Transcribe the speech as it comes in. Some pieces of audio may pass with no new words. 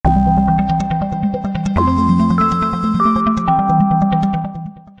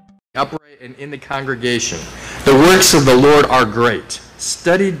upright and in the congregation. The works of the Lord are great,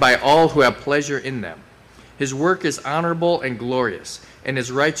 studied by all who have pleasure in them. His work is honorable and glorious, and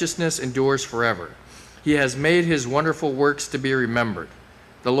his righteousness endures forever. He has made his wonderful works to be remembered.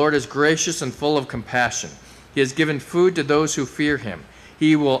 The Lord is gracious and full of compassion. He has given food to those who fear him.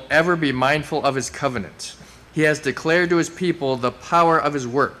 He will ever be mindful of his covenant. He has declared to his people the power of his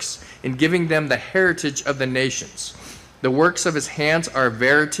works, in giving them the heritage of the nations. The works of his hands are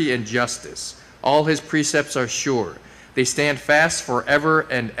verity and justice. All his precepts are sure. They stand fast forever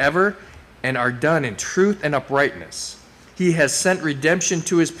and ever, and are done in truth and uprightness. He has sent redemption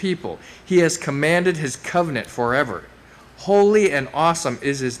to his people. He has commanded his covenant forever. Holy and awesome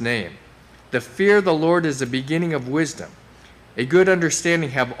is his name. The fear of the Lord is the beginning of wisdom. A good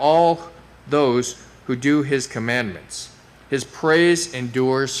understanding have all those who do his commandments. His praise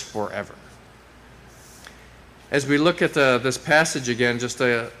endures forever. As we look at this passage again, just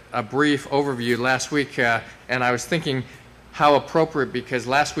a brief overview last week, and I was thinking how appropriate, because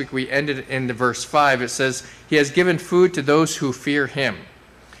last week we ended in the verse 5. It says, he has given food to those who fear him.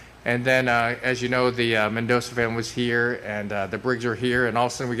 And then, as you know, the Mendoza family was here, and the Briggs were here, and all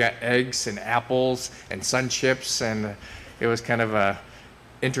of a sudden we got eggs and apples and sun chips, and it was kind of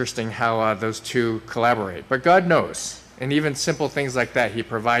interesting how those two collaborate. But God knows, and even simple things like that, he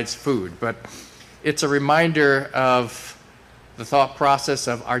provides food. But it's a reminder of the thought process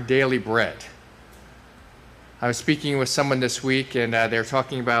of our daily bread. I was speaking with someone this week, and they were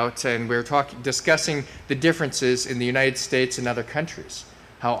talking about, and we were discussing the differences in the United States and other countries.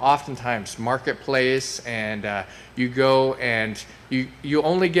 How oftentimes marketplace, and you go and you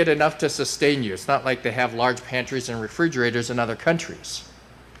only get enough to sustain you. It's not like they have large pantries and refrigerators in other countries.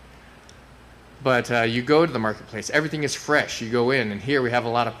 But you go to the marketplace, everything is fresh. You go in, and here we have a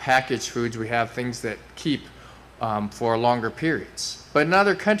lot of packaged foods. We have things that keep for longer periods. But in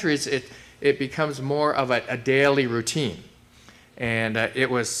other countries, it becomes more of a daily routine. And it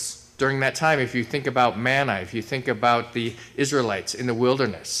was during that time, if you think about manna, if you think about the Israelites in the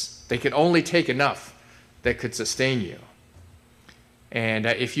wilderness, they could only take enough that could sustain you. And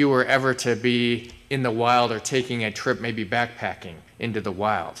if you were ever to be in the wild or taking a trip, maybe backpacking into the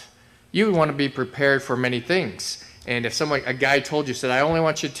wild, you would want to be prepared for many things. And if a guy told you, said, I only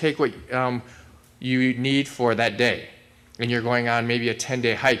want you to take what you need for that day, and you're going on maybe a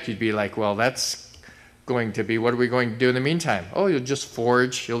 10-day hike, you'd be like, well, that's going to be, what are we going to do in the meantime? Oh, you'll just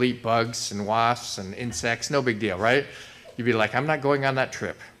forage, you'll eat bugs and wasps and insects, no big deal, right? You'd be like, I'm not going on that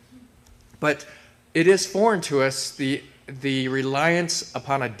trip. But it is foreign to us, the reliance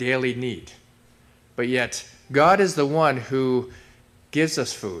upon a daily need. But yet, God is the one who gives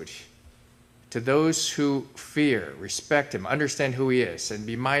us food. To those who fear, respect him, understand who he is, and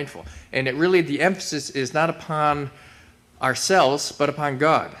be mindful. And the emphasis is not upon ourselves, but upon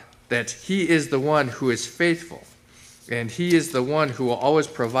God, that he is the one who is faithful, and he is the one who will always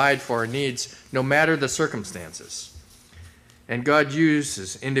provide for our needs, no matter the circumstances. And God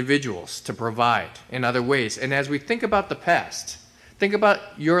uses individuals to provide in other ways. And as we think about the past, think about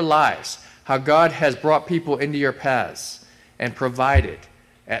your lives, how God has brought people into your paths and provided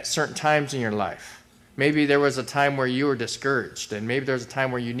at certain times in your life. Maybe there was a time where you were discouraged, and maybe there was a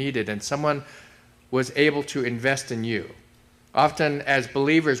time where you needed, and someone was able to invest in you. Often as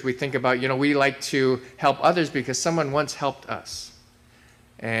believers, we think about, we like to help others because someone once helped us.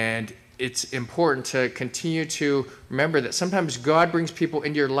 And it's important to continue to remember that sometimes God brings people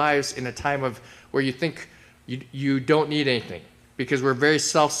into your lives in a time of where you think you don't need anything, because we're very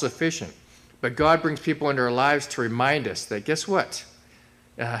self-sufficient. But God brings people into our lives to remind us that, guess what?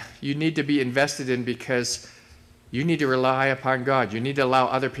 You need to be invested in, because you need to rely upon God. You need to allow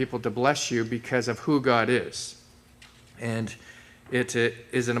other people to bless you because of who God is. And it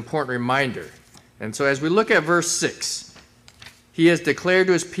is an important reminder. And so as we look at verse 6, he has declared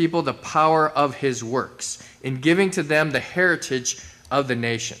to his people the power of his works, in giving to them the heritage of the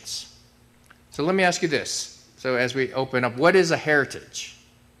nations. So let me ask you this. So as we open up, what is a heritage?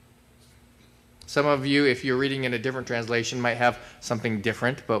 Some of you, if you're reading in a different translation, might have something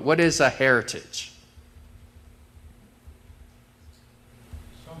different, but what is a heritage?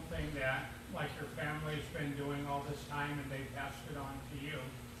 Something that, like your family's been doing all this time and they passed it on to you.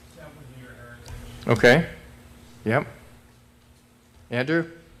 That would be your heritage. Okay. Yep.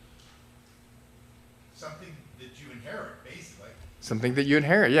 Andrew? Something that you inherit, basically. Something that you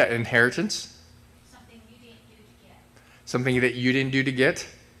inherit. Yeah, inheritance. Something you didn't do to get. Something that you didn't do to get.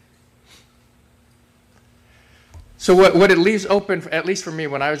 So what it leaves open, at least for me,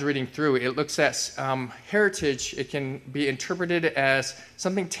 when I was reading through, it looks at heritage. It can be interpreted as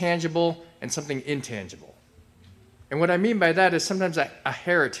something tangible and something intangible. And what I mean by that is sometimes a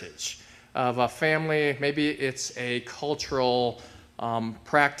heritage of a family. Maybe it's a cultural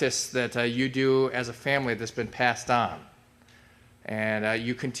practice that you do as a family that's been passed on. And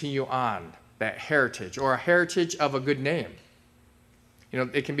you continue on that heritage, or a heritage of a good name. You know,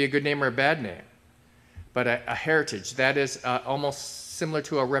 it can be a good name or a bad name, but a heritage, that is almost similar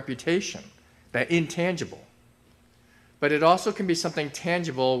to a reputation, that intangible. But it also can be something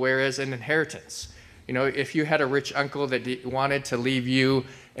tangible, whereas an inheritance. You know, if you had a rich uncle that wanted to leave you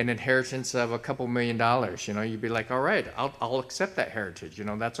an inheritance of a couple $1 million, you know, you'd be like, all right, I'll accept that heritage, you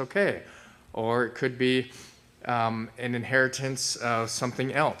know, that's okay. Or it could be an inheritance of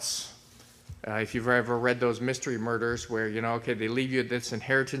something else. If you've ever read those mystery murders where, you know, okay, they leave you this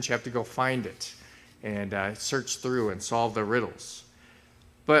inheritance, you have to go find it and search through and solve the riddles.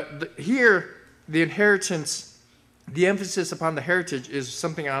 But here, the inheritance, the emphasis upon the heritage is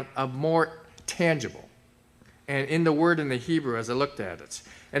something of more tangible. And in the word in the Hebrew, as I looked at it.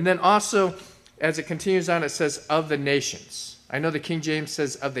 And then also, as it continues on, it says, of the nations. I know the King James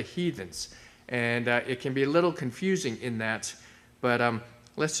says, of the heathens. And it can be a little confusing in that. But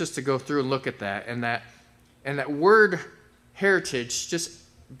let's just to go through and look at that. And that word heritage, just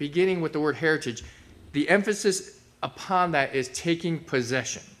beginning with the word heritage, the emphasis upon that is taking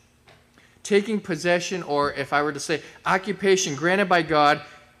possession. Taking possession, or if I were to say occupation granted by God,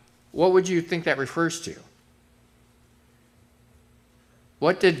 what would you think that refers to?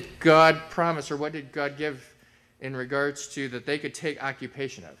 What did God promise, or what did God give in regards to that they could take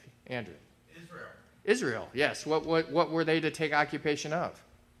occupation of? Andrew? Israel, yes. What were they to take occupation of?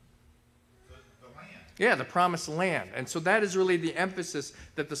 The land. Yeah, the promised land. And so that is really the emphasis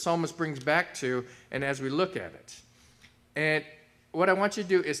that the psalmist brings back to, and as we look at it. And what I want you to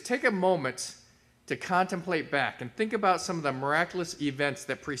do is take a moment to contemplate back and think about some of the miraculous events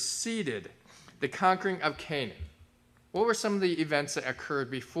that preceded the conquering of Canaan. What were some of the events that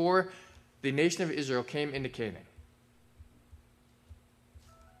occurred before the nation of Israel came into Canaan?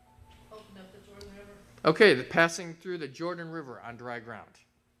 Open up the Jordan River. Okay, the passing through the Jordan River on dry ground.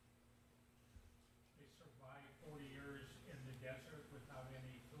 They survived 40 years in the desert without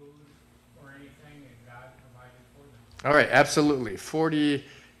any food or anything, and God provided for them. All right, absolutely. 40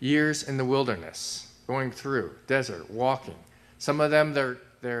 years in the wilderness, going through desert, walking. Some of them,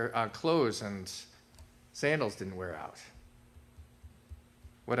 their clothes and sandals didn't wear out.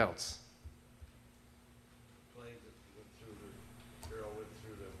 What else? Plagues that went through the Pharaoh went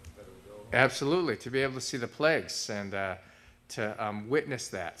through the Meadow Dome. Absolutely, to be able to see the plagues and to witness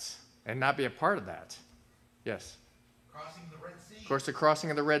that and not be a part of that. Yes. Crossing the Red Sea. Of course, the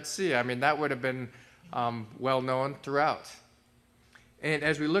crossing of the Red Sea. I mean, that would have been well known throughout. And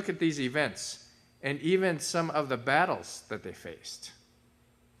as we look at these events, and even some of the battles that they faced,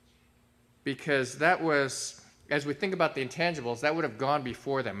 because that was, as we think about the intangibles, that would have gone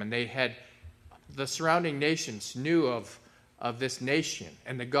before them, and they had, the surrounding nations knew of this nation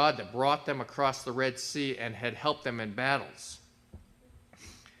and the God that brought them across the Red Sea and had helped them in battles.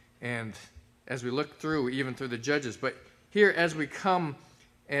 And as we look through, even through the Judges, but here as we come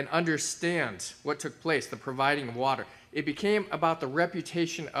and understand what took place, the providing of water, it became about the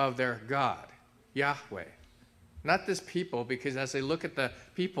reputation of their God, Yahweh. Not this people, because as they look at the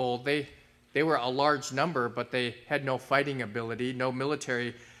people, they were a large number, but they had no fighting ability, no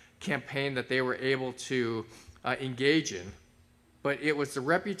military campaign that they were able to engage in. But it was the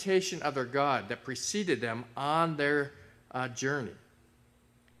reputation of their God that preceded them on their journey.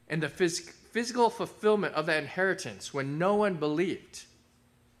 And the physical fulfillment of that inheritance when no one believed.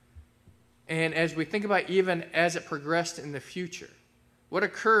 And as we think about even as it progressed in the future, what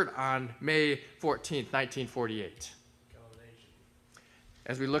occurred on May 14th, 1948?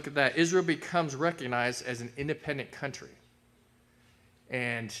 As we look at that, Israel becomes recognized as an independent country.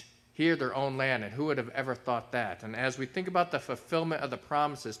 And here their own land, and who would have ever thought that? And as we think about the fulfillment of the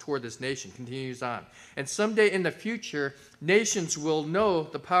promises toward this nation, continues on. And someday in the future, nations will know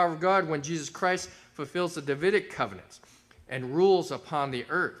the power of God when Jesus Christ fulfills the Davidic covenant and rules upon the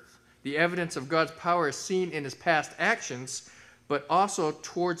earth. The evidence of God's power is seen in his past actions, but also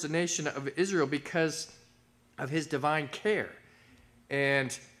towards the nation of Israel because of his divine care.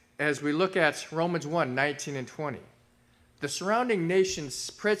 And as we look at Romans 1, 19 and 20, the surrounding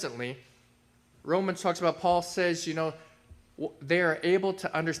nations presently, Romans talks about, Paul says, you know, they are able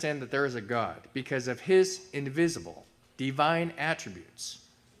to understand that there is a God because of his invisible, divine attributes.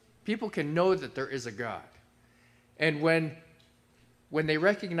 People can know that there is a God. And when they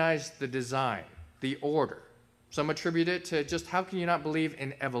recognize the design, the order, some attribute it to just how can you not believe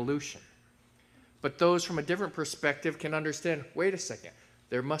in evolution? But those from a different perspective can understand, wait a second,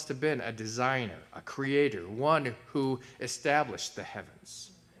 there must have been a designer, a creator, one who established the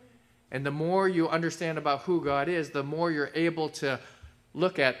heavens. And the more you understand about who God is, the more you're able to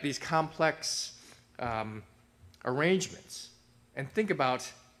look at these complex arrangements and think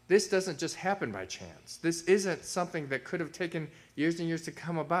about, this doesn't just happen by chance. This isn't something that could have taken years and years to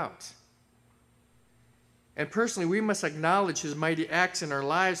come about. And personally, we must acknowledge his mighty acts in our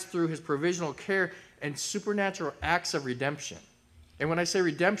lives through his provisional care and supernatural acts of redemption. And when I say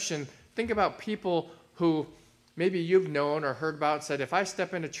redemption, think about people who maybe you've known or heard about and said, if I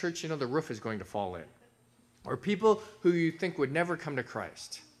step into church, the roof is going to fall in. Or people who you think would never come to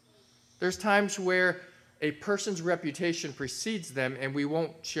Christ. There's times where a person's reputation precedes them and we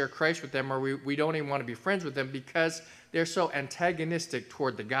won't share Christ with them, or we don't even want to be friends with them because they're so antagonistic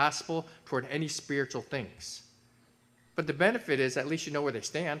toward the gospel, toward any spiritual things. But the benefit is at least you know where they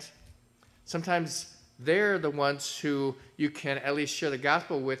stand. Sometimes they're the ones who you can at least share the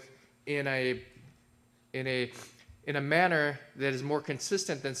gospel with in a manner that is more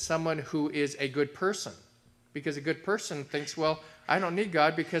consistent than someone who is a good person. Because a good person thinks, well, I don't need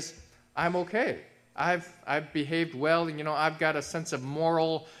God because I'm okay. I've behaved well, and I've got a sense of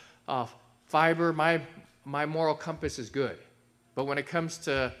moral fiber. My moral compass is good. But when it comes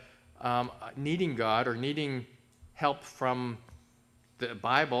to needing God or needing help from the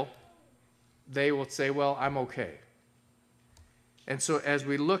Bible, they will say, well, I'm okay. And so as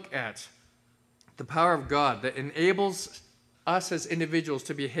we look at the power of God that enables us as individuals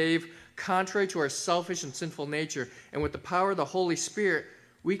to behave contrary to our selfish and sinful nature, and with the power of the Holy Spirit,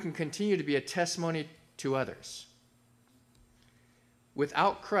 we can continue to be a testimony to others.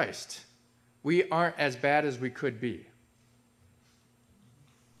 Without Christ, we aren't as bad as we could be.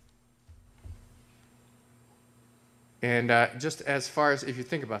 And just as far as if you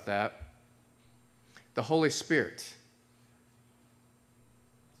think about that, the Holy Spirit,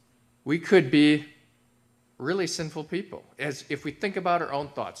 we could be really sinful people. As if we think about our own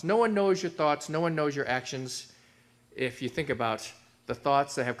thoughts. No one knows your thoughts. No one knows your actions. If you think about the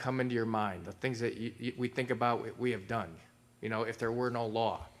thoughts that have come into your mind, the things that we think about we have done, if there were no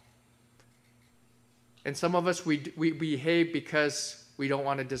law. And some of us, we behave because we don't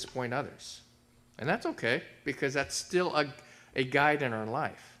want to disappoint others. And that's okay, because that's still a guide in our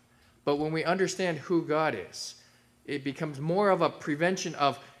life. But when we understand who God is, it becomes more of a prevention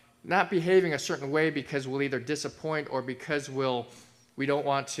of not behaving a certain way because we'll either disappoint or because we don't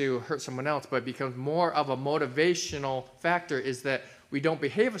want to hurt someone else, but it becomes more of a motivational factor is that we don't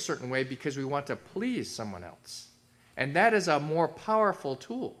behave a certain way because we want to please someone else. And that is a more powerful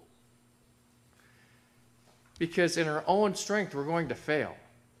tool. Because in our own strength, we're going to fail.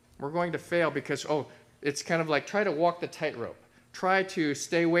 We're going to fail because, it's kind of like try to walk the tightrope. Try to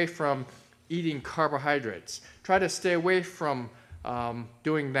stay away from eating carbohydrates. Try to stay away from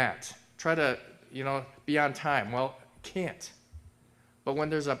doing that. Try to, be on time. Well, can't. But when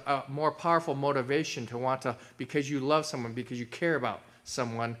there's a more powerful motivation to want to, because you love someone, because you care about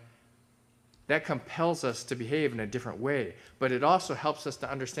someone, that compels us to behave in a different way. But it also helps us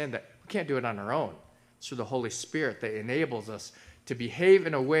to understand that we can't do it on our own. It's through the Holy Spirit that enables us to behave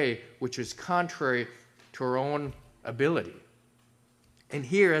in a way which is contrary to our own ability. And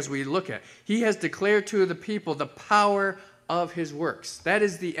here, as we look at, he has declared to the people the power of his works. That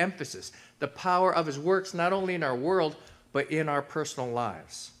is the emphasis. The power of his works, not only in our world, but in our personal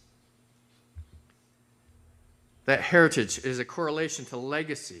lives. That heritage is a correlation to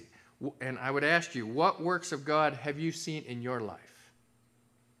legacy. And I would ask you, what works of God have you seen in your life?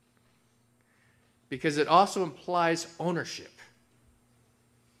 Because it also implies ownership.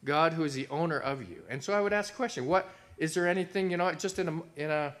 God who is the owner of you. And so I would ask a question, is there anything, just in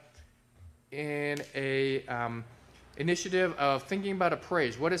a initiative of thinking about a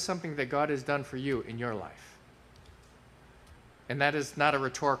praise, what is something that God has done for you in your life? And that is not a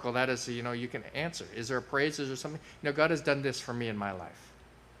rhetorical, that is, you can answer. Is there a praise? Is there something? God has done this for me in my life.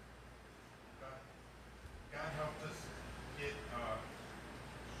 God helped us get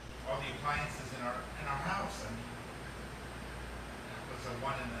all the appliances in our house. I mean, that was a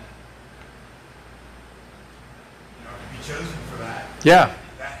one in to be chosen for that. Yeah.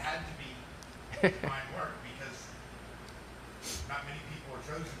 That had to be divine work because not many people are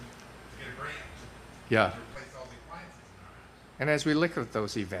chosen to get a grant Yeah. to replace all the appliances in our house. And as we look at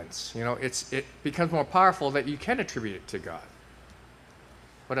those events, it becomes more powerful that you can attribute it to God.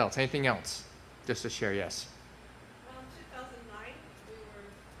 What else? Anything else? Just to share, yes. 2009, we were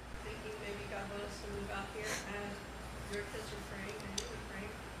thinking maybe God wanted us to move out here, and your kids were praying, and you were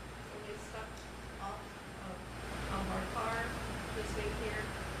praying, and we stepped off of our car, listening here,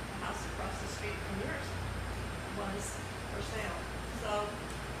 the house across the street from yours was for sale. So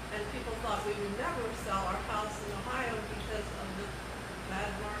not going to sell our house in Ohio because of the bad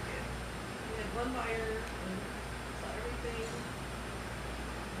market. We had one buyer and so everything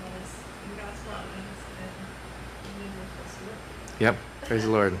was in God's providence and we were supposed to live. Yep, praise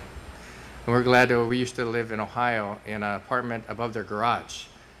the Lord. And we're glad that we used to live in Ohio in an apartment above their garage.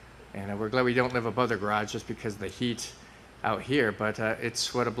 And we're glad we don't live above the garage just because of the heat out here, but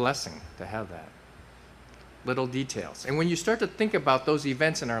it's what a blessing to have that. Little details. And when you start to think about those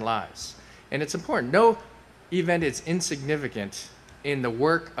events in our lives, and it's important, no event is insignificant in the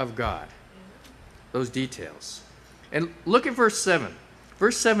work of God. Those details. And look at verse 7.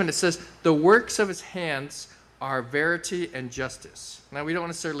 Verse 7, it says, the works of his hands are verity and justice. Now, we don't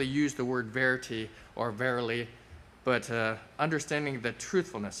necessarily use the word verity or verily, but understanding the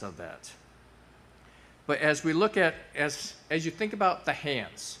truthfulness of that. But as we look at, as you think about the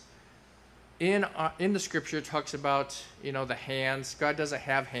hands, in the scripture it talks about, the hands. God doesn't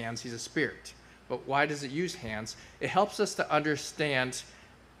have hands, he's a spirit. But why does it use hands? It helps us to understand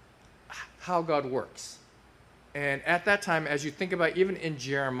how God works. And at that time, as you think about even in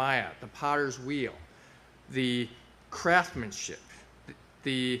Jeremiah, the potter's wheel, the craftsmanship,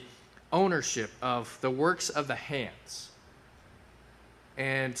 the ownership of the works of the hands,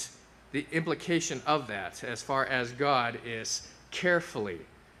 and the implication of that as far as God is carefully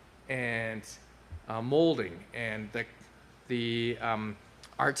and molding and the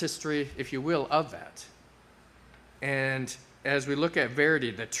artistry, if you will, of that. And as we look at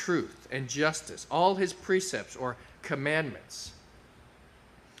verity, the truth and justice, all his precepts or commandments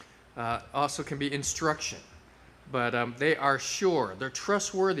also can be instruction. But they are sure, they're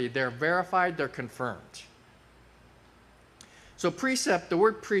trustworthy, they're verified, they're confirmed. So precept, the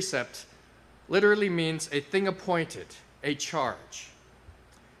word precept literally means a thing appointed, a charge.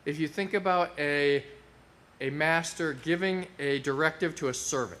 If you think about a master giving a directive to a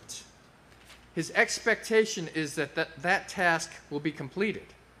servant, his expectation is that task will be completed.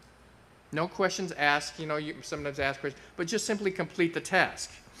 No questions asked, you sometimes ask questions, but just simply complete the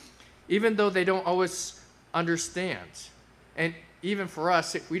task. Even though they don't always understand. And even for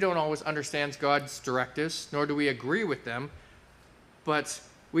us, we don't always understand God's directives, nor do we agree with them, but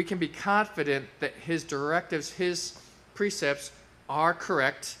we can be confident that his directives, his precepts are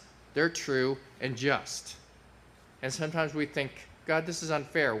correct, they're true, and just. And sometimes we think, God, this is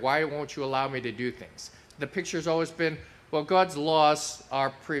unfair. Why won't you allow me to do things? The picture's always been, well, God's laws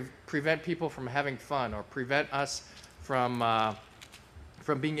are prevent people from having fun or prevent us from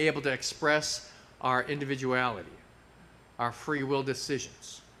being able to express our individuality, our free will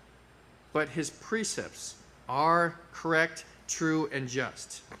decisions. But his precepts are correct, true, and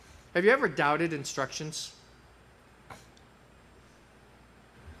just. Have you ever doubted instructions?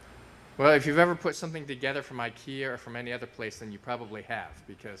 Well, if you've ever put something together from IKEA or from any other place, then you probably have,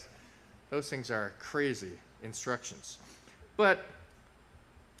 because those things are crazy instructions. But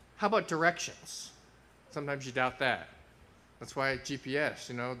how about directions? Sometimes you doubt that. That's why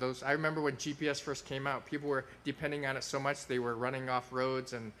GPS, I remember when GPS first came out, people were depending on it so much they were running off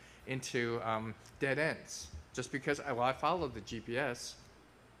roads and into dead ends, just because, I followed the GPS.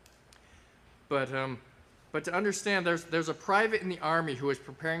 But to understand, there's a private in the Army who was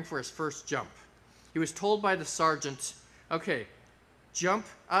preparing for his first jump. He was told by the sergeant, okay, jump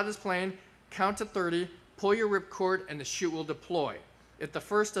out of this plane, count to 30, pull your ripcord, and the chute will deploy. If the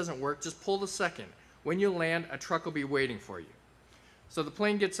first doesn't work, just pull the second. When you land, a truck will be waiting for you. So the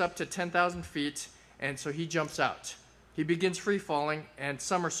plane gets up to 10,000 feet, and so he jumps out. He begins free falling and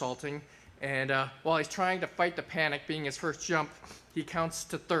somersaulting, and while he's trying to fight the panic, being his first jump, he counts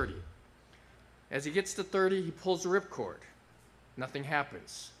to 30. As he gets to 30, he pulls the ripcord. Nothing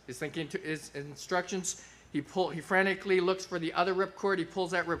happens. He's thinking to his instructions, he frantically looks for the other ripcord, he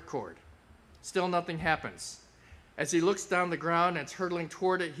pulls that ripcord. Still nothing happens. As he looks down the ground and it's hurtling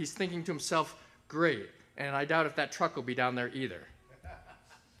toward it, he's thinking to himself, great, and I doubt if that truck will be down there either.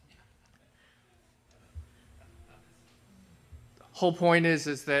 The whole point is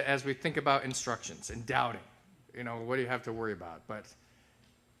that as we think about instructions and doubting, what do you have to worry about?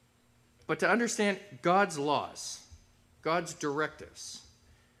 But to understand God's laws, God's directives,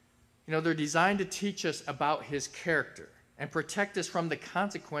 they're designed to teach us about his character and protect us from the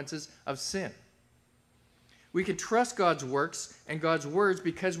consequences of sin. We can trust God's works and God's words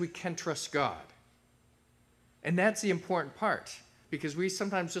because we can trust God. And that's the important part, because we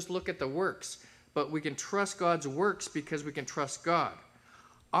sometimes just look at the works, but we can trust God's works because we can trust God.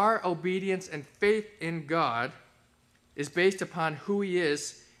 Our obedience and faith in God is based upon who he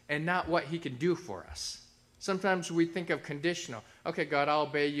is and not what he can do for us. Sometimes we think of conditional. Okay, God, I'll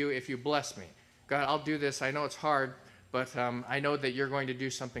obey you if you bless me. God, I'll do this. I know it's hard, but I know that you're going to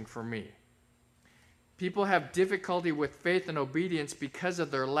do something for me. People have difficulty with faith and obedience because of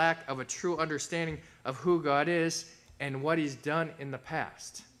their lack of a true understanding of who God is and what he's done in the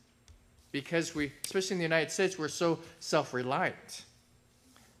past. Because we, especially in the United States, we're so self-reliant.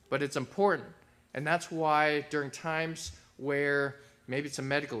 But it's important. And that's why during times where maybe it's a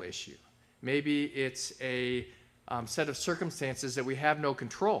medical issue, maybe it's a set of circumstances that we have no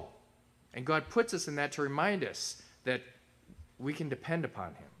control. And God puts us in that to remind us that we can depend upon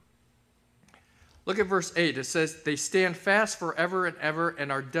him. Look at verse 8. It says, they stand fast forever and ever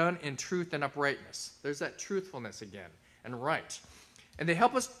and are done in truth and uprightness. There's that truthfulness again, and right. And they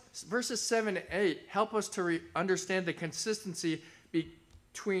help us, verses 7 and 8, help us to understand the consistency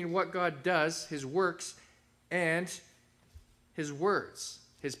between what God does, his works, and his words,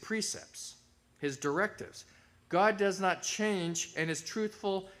 his precepts, his directives. God does not change, and his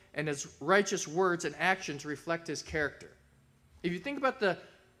truthful and his righteous words and actions reflect his character. If you think about the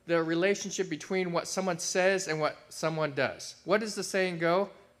relationship between what someone says and what someone does, what does the saying go?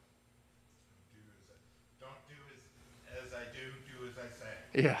 Don't do as I do as I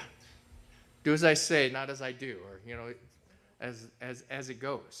say. Yeah. Do as I say, not as I do, or, as it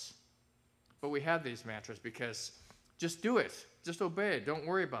goes. But we have these mantras because just do it. Just obey it. Don't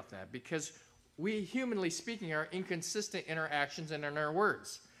worry about that. Because we, humanly speaking, are inconsistent in our actions and in our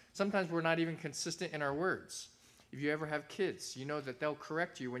words. Sometimes we're not even consistent in our words. If you ever have kids, you know that they'll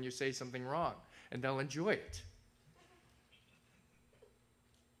correct you when you say something wrong, and they'll enjoy it.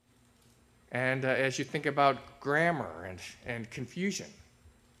 And as you think about grammar and confusion.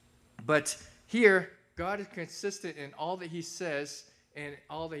 But here, God is consistent in all that he says and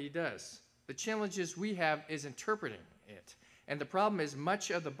all that he does. The challenges we have is interpreting it. And the problem is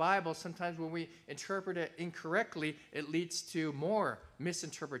much of the Bible, sometimes when we interpret it incorrectly, it leads to more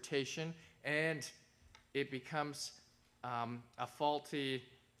misinterpretation, and it becomes a faulty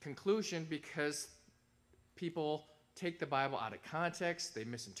conclusion because people take the Bible out of context, they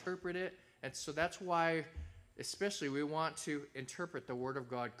misinterpret it, and so that's why especially we want to interpret the Word of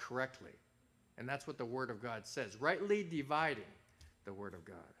God correctly. And that's what the Word of God says, rightly dividing the Word of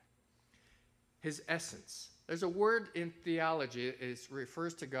God. His essence. There's a word in theology, it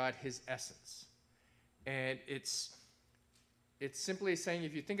refers to God, his essence. And it's simply saying,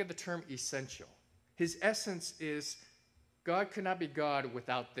 if you think of the term essential, his essence is God could not be God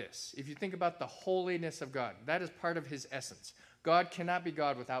without this. If you think about the holiness of God, that is part of his essence. God cannot be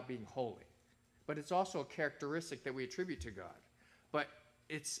God without being holy. But it's also a characteristic that we attribute to God. But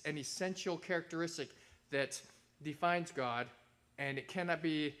it's an essential characteristic that defines God, and it cannot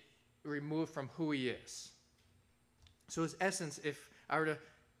be removed from who he is. So his essence, if I were to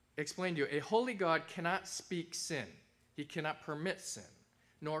explain to you, a holy God cannot speak sin. He cannot permit sin,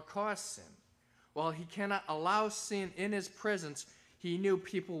 nor cause sin. While he cannot allow sin in his presence, he knew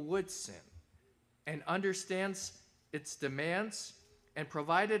people would sin and understands its demands and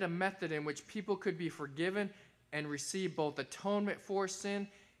provided a method in which people could be forgiven and receive both atonement for sin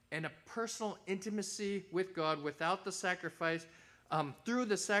and a personal intimacy with God without the sacrifice, through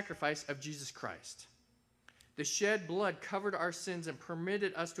the sacrifice of Jesus Christ. The shed blood covered our sins and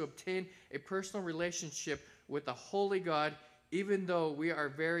permitted us to obtain a personal relationship with a holy God, even though we are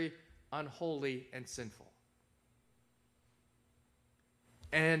very unholy and sinful.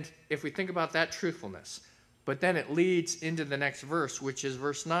 And if we think about that truthfulness, but then it leads into the next verse, which is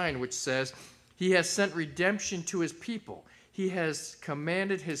verse 9, which says, he has sent redemption to his people. He has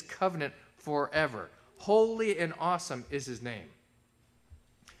commanded his covenant forever. Holy and awesome is his name.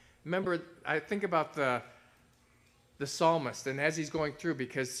 Remember, I think about the psalmist, and as he's going through,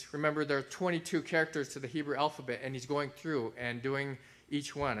 because remember there are 22 characters to the Hebrew alphabet, and he's going through and doing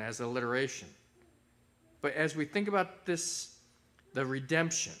each one as alliteration. But as we think about this, the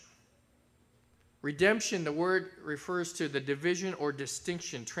redemption, the word refers to the division or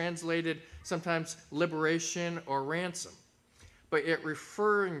distinction, translated sometimes liberation or ransom. But it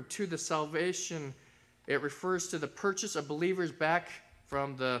referring to the salvation, it refers to the purchase of believers back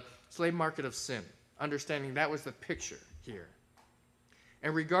from the slave market of sin. Understanding that was the picture here.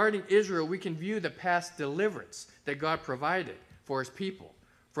 And regarding Israel, we can view the past deliverance that God provided for his people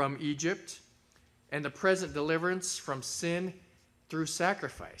from Egypt and the present deliverance from sin through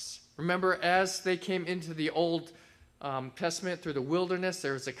sacrifice. Remember, as they came into the Old Testament through the wilderness,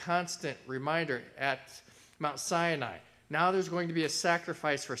 there was a constant reminder at Mount Sinai. Now there's going to be a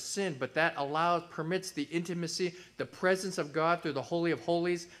sacrifice for sin, but that permits the intimacy, the presence of God through the Holy of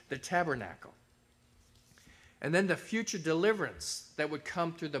Holies, the tabernacle. And then the future deliverance that would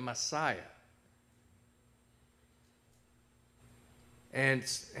come through the Messiah. And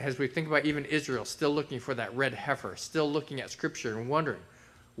as we think about even Israel, still looking for that red heifer, still looking at Scripture and wondering,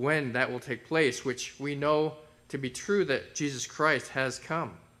 when that will take place, which we know to be true that Jesus Christ has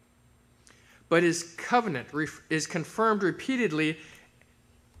come. But his covenant is confirmed repeatedly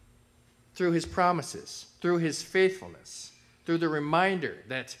through his promises, through his faithfulness, through the reminder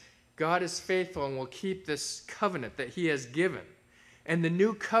that God is faithful and will keep this covenant that he has given. And the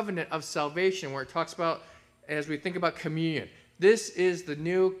new covenant of salvation, where it talks about, as we think about communion, this is the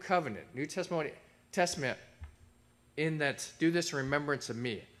new covenant, New Testament, in that do this in remembrance of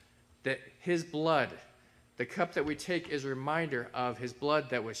me. That his blood, the cup that we take, is a reminder of his blood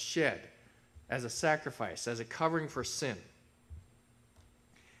that was shed as a sacrifice, as a covering for sin.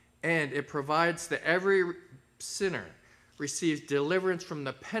 And it provides that every sinner receives deliverance from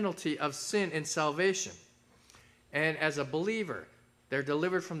the penalty of sin in salvation. And as a believer, they're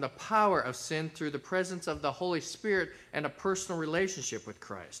delivered from the power of sin through the presence of the Holy Spirit and a personal relationship with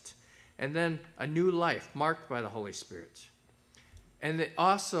Christ. And then a new life marked by the Holy Spirit. And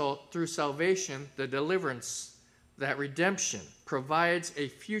also, through salvation, the deliverance, that redemption, provides a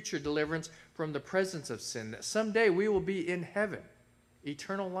future deliverance from the presence of sin, that someday we will be in heaven,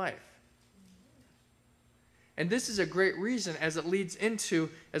 eternal life. And this is a great reason as it leads into,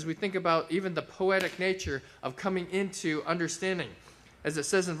 as we think about even the poetic nature of coming into understanding. As it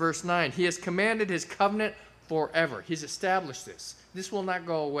says in verse 9, he has commanded his covenant forever. He's established this. This will not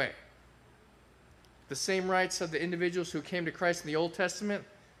go away. The same rights of the individuals who came to Christ in the Old Testament,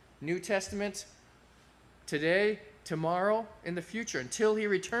 New Testament, today, tomorrow, in the future, until he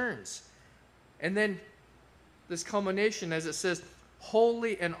returns. And then this culmination, as it says,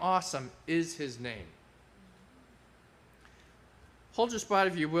 holy and awesome is his name. Hold your spot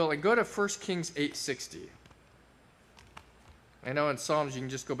if you will and go to 1 Kings 8:60. I know in Psalms you can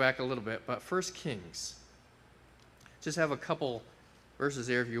just go back a little bit, but 1 Kings, just have a couple verses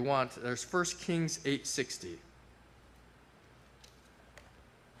there if you want. There's 1 Kings 8:60.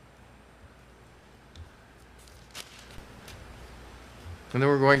 And then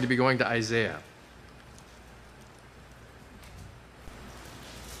we're going to be going to Isaiah.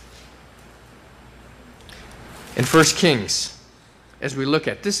 In 1 Kings, as we look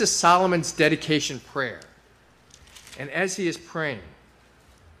at, this is Solomon's dedication prayer. And as he is praying,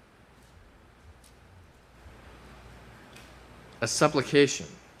 a supplication,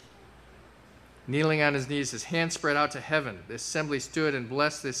 kneeling on his knees, his hands spread out to heaven. The assembly stood and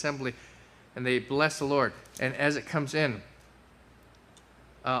blessed the assembly, and they blessed the Lord. And as it comes in,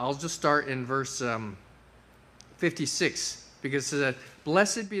 I'll just start in verse 56, because it says,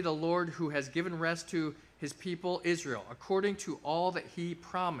 blessed be the Lord who has given rest to his people Israel, according to all that he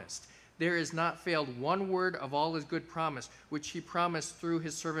promised. There is not failed one word of all his good promise, which he promised through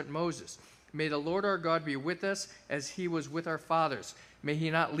his servant Moses. May the Lord our God be with us as he was with our fathers. May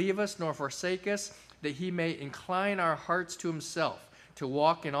he not leave us nor forsake us, that he may incline our hearts to himself, to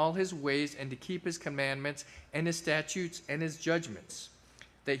walk in all his ways and to keep his commandments and his statutes and his judgments,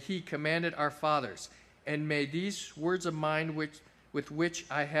 that he commanded our fathers. And may these words of mine with which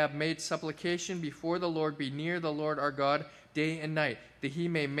I have made supplication before the Lord be near the Lord our God day and night, that he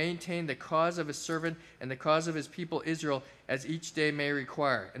may maintain the cause of his servant and the cause of his people Israel as each day may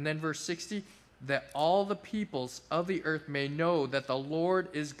require. And then verse 60, that all the peoples of the earth may know that the Lord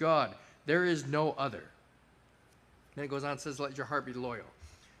is God. There is no other. Then it goes on and says, let your heart be loyal.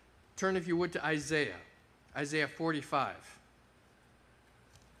 Turn, if you would, to Isaiah. Isaiah 45.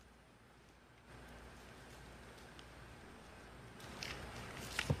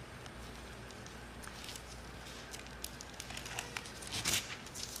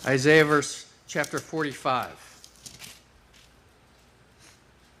 Isaiah chapter 45.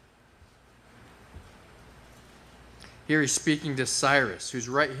 Here he's speaking to Cyrus, whose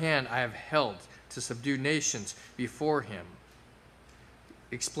right hand I have held to subdue nations before him,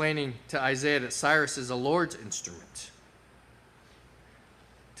 explaining to Isaiah that Cyrus is the Lord's instrument,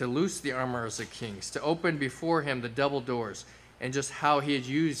 to loose the armors of kings, to open before him the double doors, and just how he had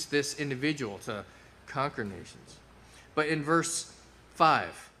used this individual to conquer nations. But in verse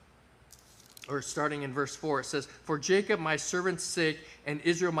 5, or starting in verse 4, it says, for Jacob my servant's sake and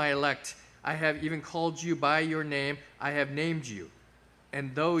Israel my elect, I have even called you by your name, I have named you.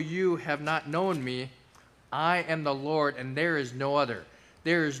 And though you have not known me, I am the Lord, and there is no other.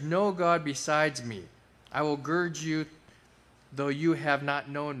 There is no God besides me. I will gird you, though you have not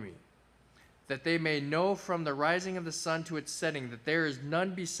known me, that they may know from the rising of the sun to its setting that there is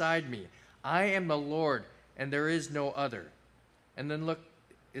none beside me. I am the Lord, and there is no other. And then look,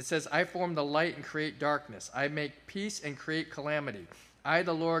 it says, I form the light and create darkness. I make peace and create calamity. I,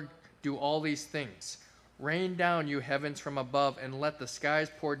 the Lord, do all these things. Rain down, you heavens, from above, and let the skies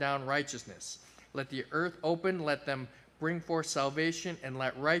pour down righteousness. Let the earth open, let them bring forth salvation, and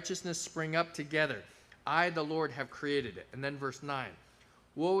let righteousness spring up together. I, the Lord, have created it. And then verse 9.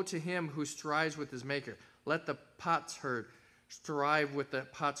 Woe to him who strives with his maker. Let the potsherd strive with the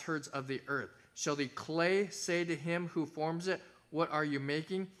potsherds of the earth. Shall the clay say to him who forms it, what are you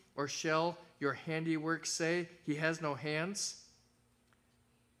making? Or shall your handiwork say, he has no hands?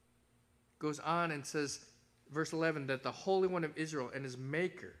 Goes on and says, verse 11, that the Holy One of Israel and his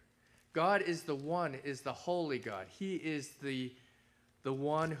maker, God is the one, is the holy God. He is the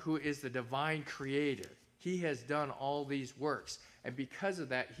one who is the divine creator. He has done all these works. And because of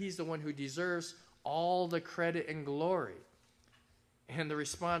that, he's the one who deserves all the credit and glory. And the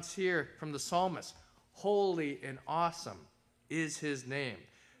response here from the psalmist, holy and awesome is his name.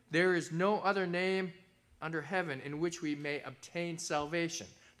 There is no other name under heaven in which we may obtain salvation.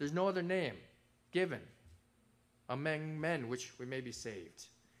 There's no other name given among men which we may be saved.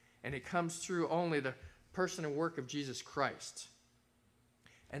 And it comes through only the person and work of Jesus Christ.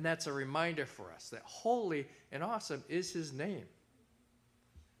 And that's a reminder for us that holy and awesome is his name.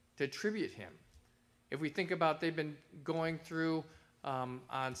 To attribute him. If we think about, they've been going through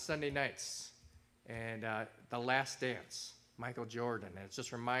on Sunday nights and The Last Dance, Michael Jordan. And it's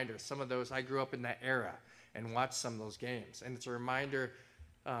just a reminder, some of those, I grew up in that era and watched some of those games. And it's a reminder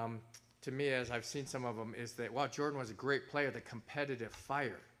to me, as I've seen some of them, is that, wow, Jordan was a great player, the competitive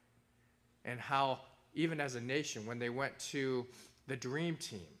fire. And how, even as a nation, when they went to the Dream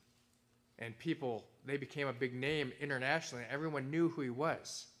Team, and people, they became a big name internationally. Everyone knew who he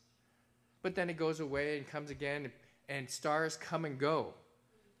was. But then it goes away and comes again, and stars come and go.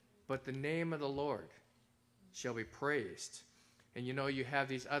 But the name of the Lord shall be praised. And you know, you have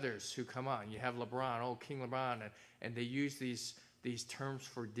these others who come on. You have LeBron, oh, King LeBron, and they use these terms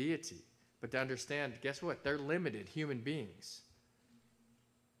for deity. But to understand, guess what? They're limited human beings.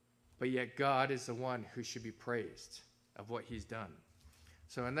 But yet God is the one who should be praised of what he's done.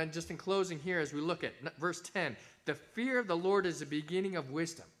 So, and then just in closing here, as we look at verse 10, the fear of the Lord is the beginning of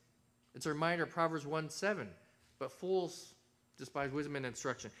wisdom. It's a reminder of Proverbs 1:7, but fools despise wisdom and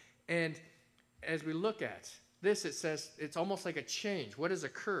instruction. And as we look at this, it says it's almost like a change. What has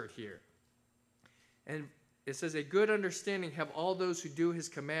occurred here? And it says, a good understanding have all those who do his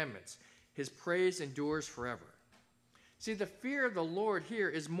commandments. His praise endures forever. See, the fear of the Lord here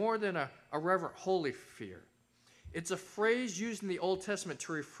is more than a reverent, holy fear. It's a phrase used in the Old Testament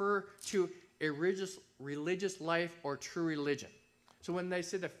to refer to a religious life or true religion. So when they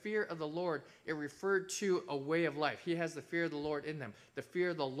say the fear of the Lord, it referred to a way of life. He has the fear of the Lord in them, the fear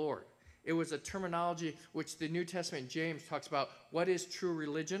of the Lord. It was a terminology which the New Testament, James, talks about what is true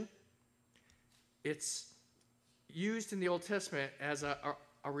religion. It's used in the Old Testament as a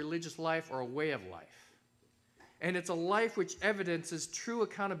religious life or a way of life. And it's a life which evidences true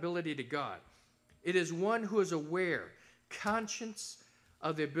accountability to God. It is one who is aware, conscious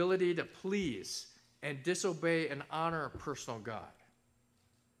of the ability to please and disobey and honor a personal God.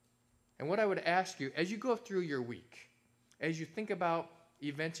 And what I would ask you, as you go through your week, as you think about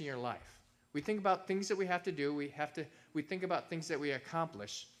events in your life, we think about things that we have to do, we think about things that we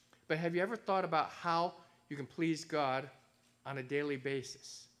accomplish, but have you ever thought about how you can please God on a daily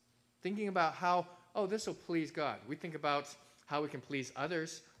basis? Thinking about how, oh, this will please God. We think about how we can please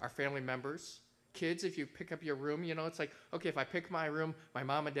others, our family members. Kids, if you pick up your room, you know, it's like, okay, if I pick my room, my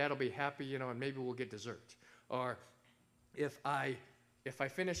mom and dad will be happy, you know, and maybe we'll get dessert. Or if I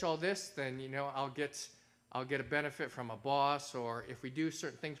finish all this, then, you know, I'll get a benefit from a boss. Or if we do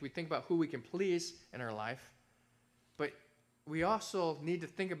certain things, we think about who we can please in our life. But we also need to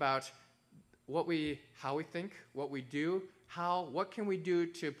think about how we think, what we do, what can we do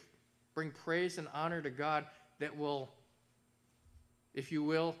to bring praise and honor to God that will, if you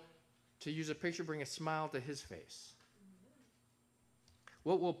will, to use a picture, bring a smile to his face.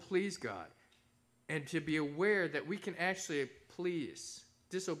 What will please God? And to be aware that we can actually please,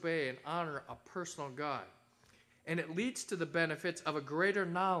 disobey, and honor a personal God. And it leads to the benefits of a greater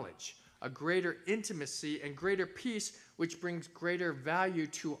knowledge, a greater intimacy, and greater peace, which brings greater value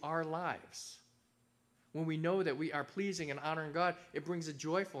to our lives. When we know that we are pleasing and honoring God, it brings a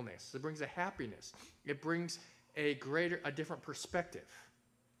joyfulness, it brings a happiness, it brings a different perspective.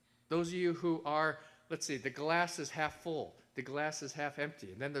 Those of you who are, let's see, the glass is half full, the glass is half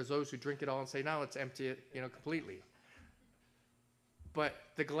empty. And then there's those who drink it all and say, now let's empty it, you know, completely. But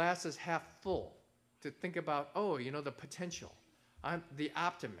the glass is half full. To think about, oh, you know, the potential. I'm the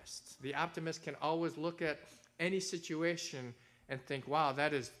optimist. The optimist can always look at any situation and think, wow,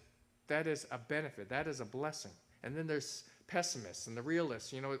 that is a benefit, that is a blessing. And then there's pessimists and the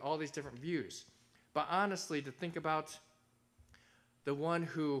realists, you know, all these different views. But honestly, to think about the one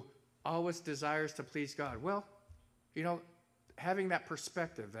who always desires to please God, well, You know, having that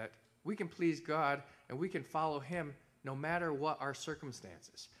perspective that we can please God and we can follow him no matter what our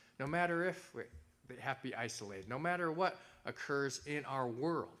circumstances, no matter if they have to be isolated, no matter what occurs in our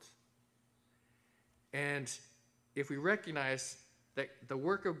world. And if we recognize that the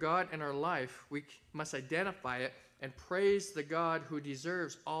work of God in our life, we must identify it and praise the God who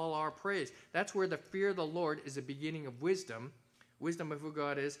deserves all our praise. That's where the fear of the Lord is the beginning of wisdom of who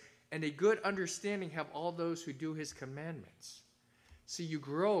God is, and a good understanding have all those who do his commandments. See, you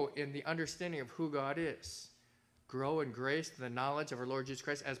grow in the understanding of who God is. Grow in grace and the knowledge of our Lord Jesus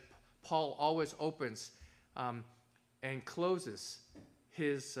Christ, as Paul always opens and closes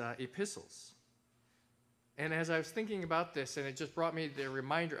his epistles. And as I was thinking about this, and it just brought me the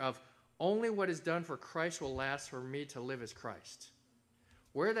reminder of only what is done for Christ will last for me to live as Christ.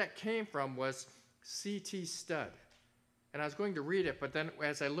 Where that came from was C.T. Studd. And I was going to read it, but then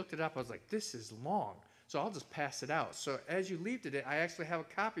as I looked it up, I was like, this is long. So I'll just pass it out. So as you leave today, I actually have a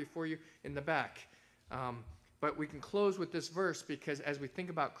copy for you in the back. But we can close with this verse because as we think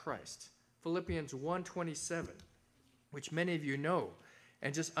about Christ, Philippians 1:27, which many of you know,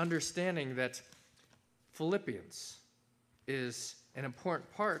 and just understanding that Philippians is an important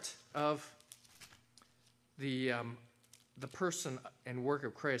part of the person and work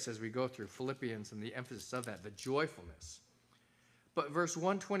of Christ as we go through Philippians and the emphasis of that, the joyfulness. But verse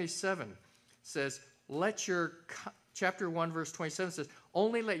 127 says, chapter 1, verse 27 says,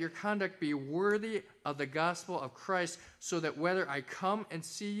 only let your conduct be worthy of the gospel of Christ, so that whether I come and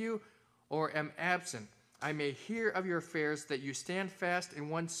see you or am absent, I may hear of your affairs, that you stand fast in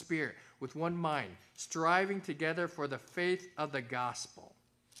one spirit, with one mind, striving together for the faith of the gospel.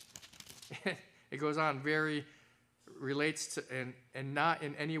 It goes on, relates to, and not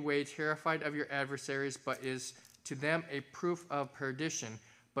in any way terrified of your adversaries, but is to them a proof of perdition,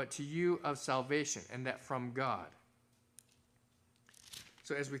 but to you of salvation, and that from God.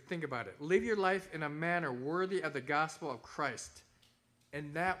 So as we think about it, live your life in a manner worthy of the gospel of Christ,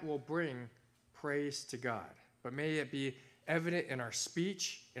 and that will bring praise to God. But may it be evident in our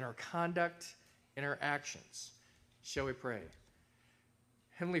speech, in our conduct, in our actions. Shall we pray?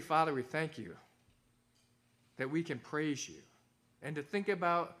 Heavenly Father, we thank you that we can praise you, and to think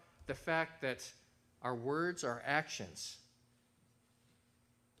about the fact that our words, our actions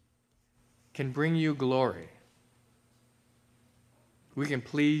can bring you glory. We can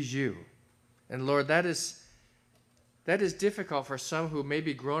please you. And Lord, that is difficult for some who may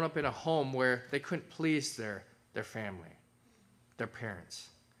be grown up in a home where they couldn't please their family, their parents.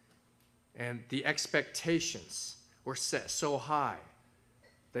 And the expectations were set so high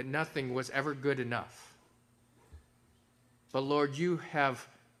that nothing was ever good enough. But Lord, you have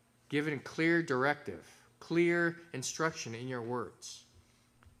given clear directive, clear instruction in your words.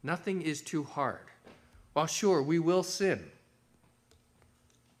 Nothing is too hard. While sure, we will sin,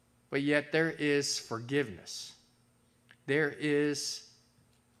 but yet there is forgiveness. There is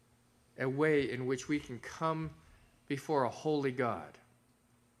a way in which we can come before a holy God.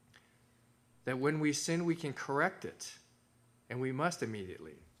 That when we sin, we can correct it, and we must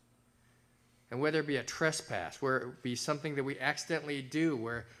immediately. And whether it be a trespass, whether it be something that we accidentally do,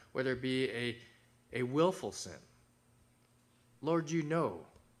 whether it be a willful sin, Lord, you know,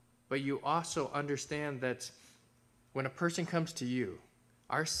 but you also understand that when a person comes to you,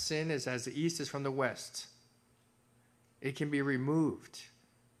 our sin is as the east is from the west. It can be removed,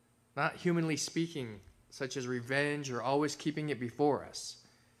 not humanly speaking, such as revenge or always keeping it before us.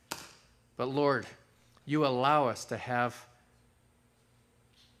 But Lord, you allow us to have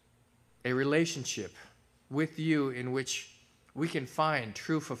a relationship with you in which we can find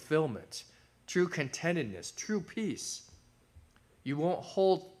true fulfillment, true contentedness, true peace. You won't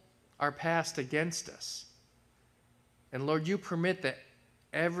hold our past against us. And Lord, you permit that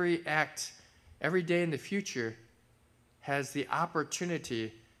every act, every day in the future has the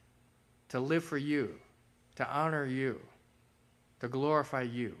opportunity to live for you, to honor you, to glorify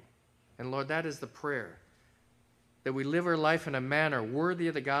you. And Lord, that is the prayer, that we live our life in a manner worthy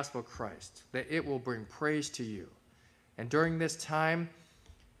of the gospel of Christ, that it will bring praise to you. And during this time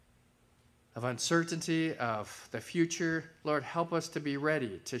of uncertainty, of the future, Lord, help us to be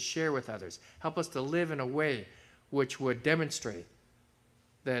ready to share with others. Help us to live in a way which would demonstrate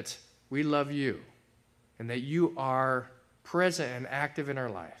that we love you and that you are present and active in our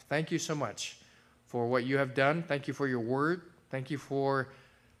life. Thank you so much for what you have done. Thank you for your word. Thank you for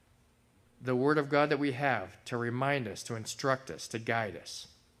the word of God that we have to remind us, to instruct us, to guide us.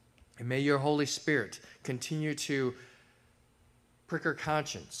 And may your Holy Spirit continue to prick our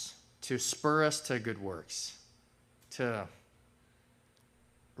conscience, to spur us to good works, to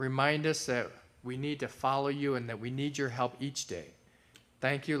remind us that we need to follow you and that we need your help each day.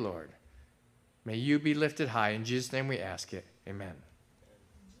 Thank you, Lord. May you be lifted high. In Jesus' name we ask it. Amen.